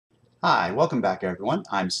Hi, welcome back everyone.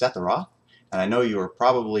 I'm Setharoth, and I know you are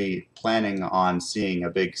probably planning on seeing a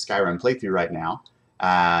big Skyrim playthrough right now,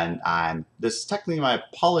 and this is technically my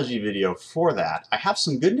apology video for that. I have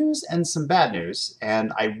some good news and some bad news,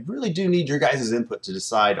 and I really do need your guys' input to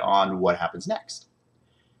decide on what happens next.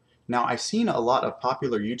 Now, I've seen a lot of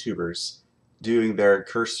popular YouTubers doing their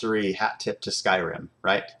cursory hat tip to Skyrim,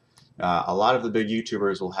 right? A lot of the big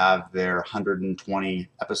YouTubers will have their 120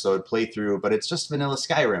 episode playthrough, but it's just vanilla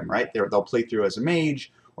Skyrim, right? They'll play through as a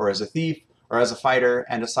mage, or as a thief, or as a fighter,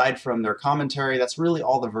 and aside from their commentary, that's really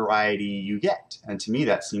all the variety you get. And to me,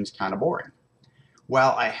 that seems kind of boring.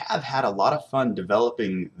 Well, I have had a lot of fun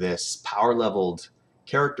developing this power leveled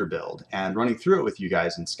character build and running through it with you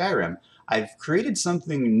guys in Skyrim. I've created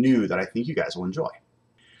something new that I think you guys will enjoy.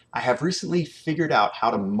 I have recently figured out how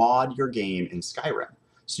to mod your game in Skyrim.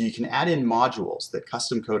 So you can add in modules that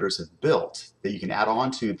custom coders have built that you can add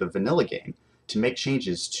on to the vanilla game to make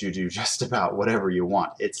changes to do just about whatever you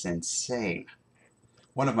want. It's insane.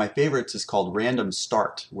 One of my favorites is called Random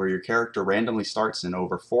Start, where your character randomly starts in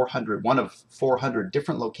one of 400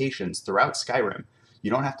 different locations throughout Skyrim. You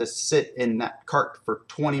don't have to sit in that cart for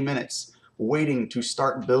 20 minutes waiting to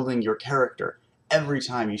start building your character every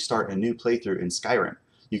time you start a new playthrough in Skyrim.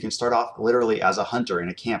 You can start off literally as a hunter in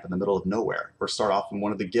a camp in the middle of nowhere, or start off in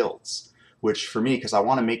one of the guilds, which for me, because I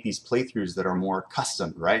want to make these playthroughs that are more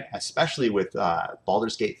custom, right? Especially with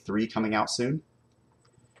Baldur's Gate 3 coming out soon.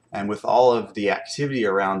 And with all of the activity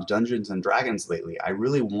around Dungeons and Dragons lately, I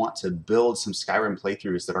really want to build some Skyrim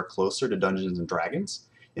playthroughs that are closer to Dungeons and Dragons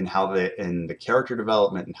in the character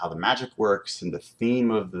development and how the magic works and the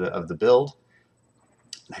theme of the build.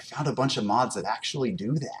 And I found a bunch of mods that actually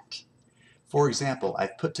do that. For example,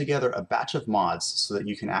 I've put together a batch of mods so that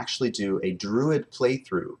you can actually do a druid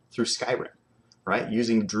playthrough through Skyrim, right?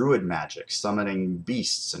 Using druid magic, summoning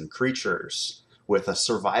beasts and creatures, with a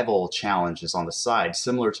survival challenges on the side,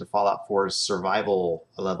 similar to Fallout 4's survival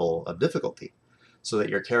level of difficulty, so that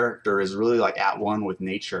your character is really like at one with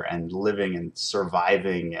nature and living and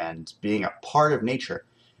surviving and being a part of nature,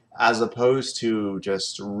 as opposed to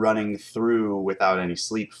just running through without any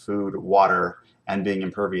sleep, food, water, and being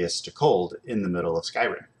impervious to cold in the middle of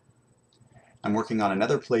Skyrim. I'm working on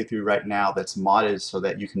another playthrough right now that's modded so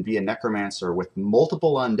that you can be a necromancer with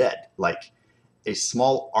multiple undead, like a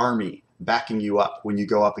small army backing you up when you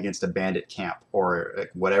go up against a bandit camp or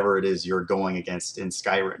whatever it is you're going against in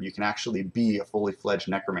Skyrim. You can actually be a fully fledged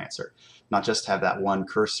necromancer, not just have that one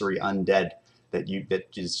cursory undead that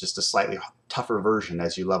is just a slightly tougher version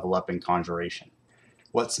as you level up in conjuration.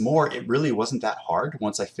 What's more, it really wasn't that hard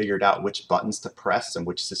once I figured out which buttons to press and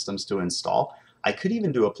which systems to install. I could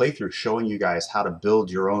even do a playthrough showing you guys how to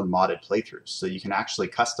build your own modded playthroughs so you can actually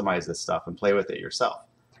customize this stuff and play with it yourself.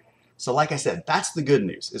 So like I said, that's the good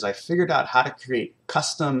news, is I figured out how to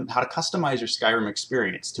customize your Skyrim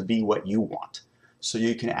experience to be what you want. So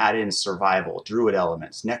you can add in survival, druid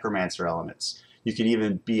elements, necromancer elements. You can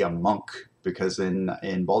even be a monk, because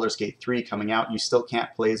in Baldur's Gate 3 coming out, you still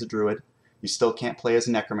can't play as a druid, you still can't play as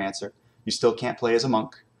a necromancer, you still can't play as a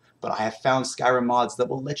monk. But I have found Skyrim mods that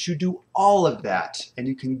will let you do all of that, and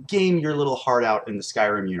you can game your little heart out in the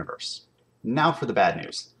Skyrim universe. Now for the bad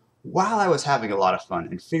news. While I was having a lot of fun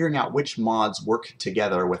and figuring out which mods work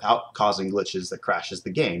together without causing glitches that crashes the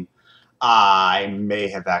game, I may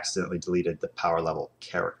have accidentally deleted the power level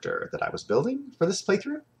character that I was building for this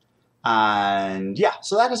playthrough. And yeah,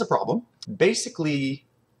 so that is a problem. Basically,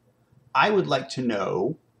 I would like to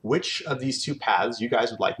know which of these two paths you guys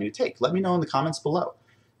would like me to take. Let me know in the comments below.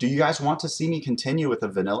 Do you guys want to see me continue with a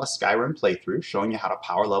vanilla Skyrim playthrough showing you how to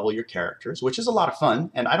power level your characters, which is a lot of fun,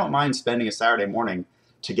 and I don't mind spending a Saturday morning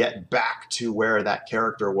to get back to where that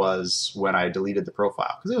character was when I deleted the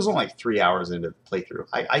profile, because it was only like 3 hours into the playthrough.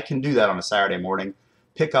 I can do that on a Saturday morning,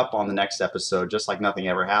 pick up on the next episode just like nothing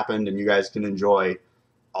ever happened, and you guys can enjoy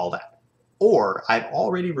all that. Or I've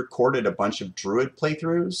already recorded a bunch of druid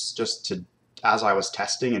playthroughs as I was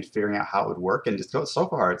testing and figuring out how it would work, and so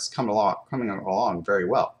far it's coming along very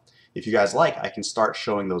well. If you guys like, I can start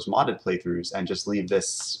showing those modded playthroughs and just leave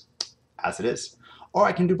this as it is. Or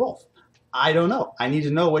I can do both. I don't know. I need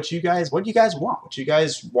to know what you guys want, what you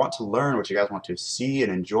guys want to learn, what you guys want to see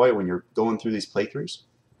and enjoy when you're going through these playthroughs.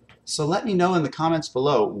 So let me know in the comments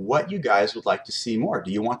below what you guys would like to see more.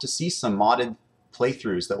 Do you want to see some modded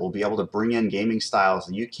playthroughs that will be able to bring in gaming styles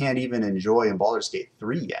that you can't even enjoy in Baldur's Gate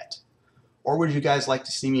 3 yet? Or would you guys like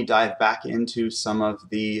to see me dive back into some of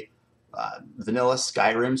the vanilla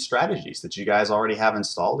Skyrim strategies that you guys already have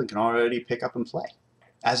installed and can already pick up and play?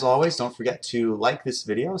 As always, don't forget to like this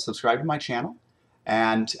video, subscribe to my channel,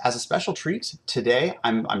 And as a special treat, today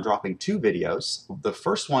I'm dropping two videos. The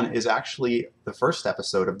first one is actually the first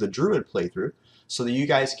episode of the Druid playthrough, so that you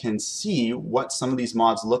guys can see what some of these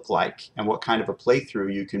mods look like and what kind of a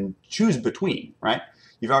playthrough you can choose between, right?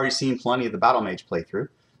 You've already seen plenty of the Battlemage playthrough,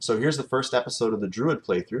 so here's the first episode of the Druid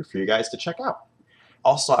playthrough for you guys to check out.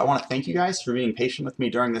 Also, I want to thank you guys for being patient with me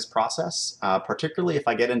during this process. Particularly if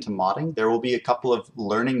I get into modding, there will be a couple of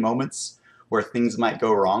learning moments where things might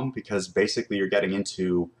go wrong, because basically you're getting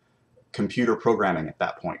into computer programming at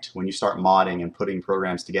that point when you start modding and putting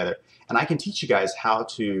programs together. And I can teach you guys how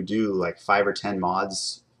to do like 5 or 10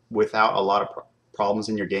 mods without a lot of problems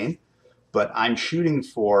in your game, but I'm shooting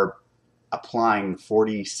for applying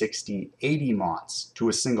 40, 60, 80 mods to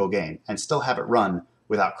a single game and still have it run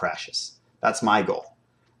without crashes. That's my goal.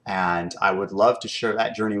 And I would love to share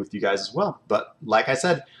that journey with you guys as well. But like I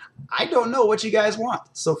said, I don't know what you guys want.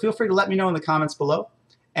 So feel free to let me know in the comments below.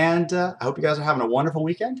 And I hope you guys are having a wonderful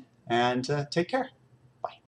weekend, and take care.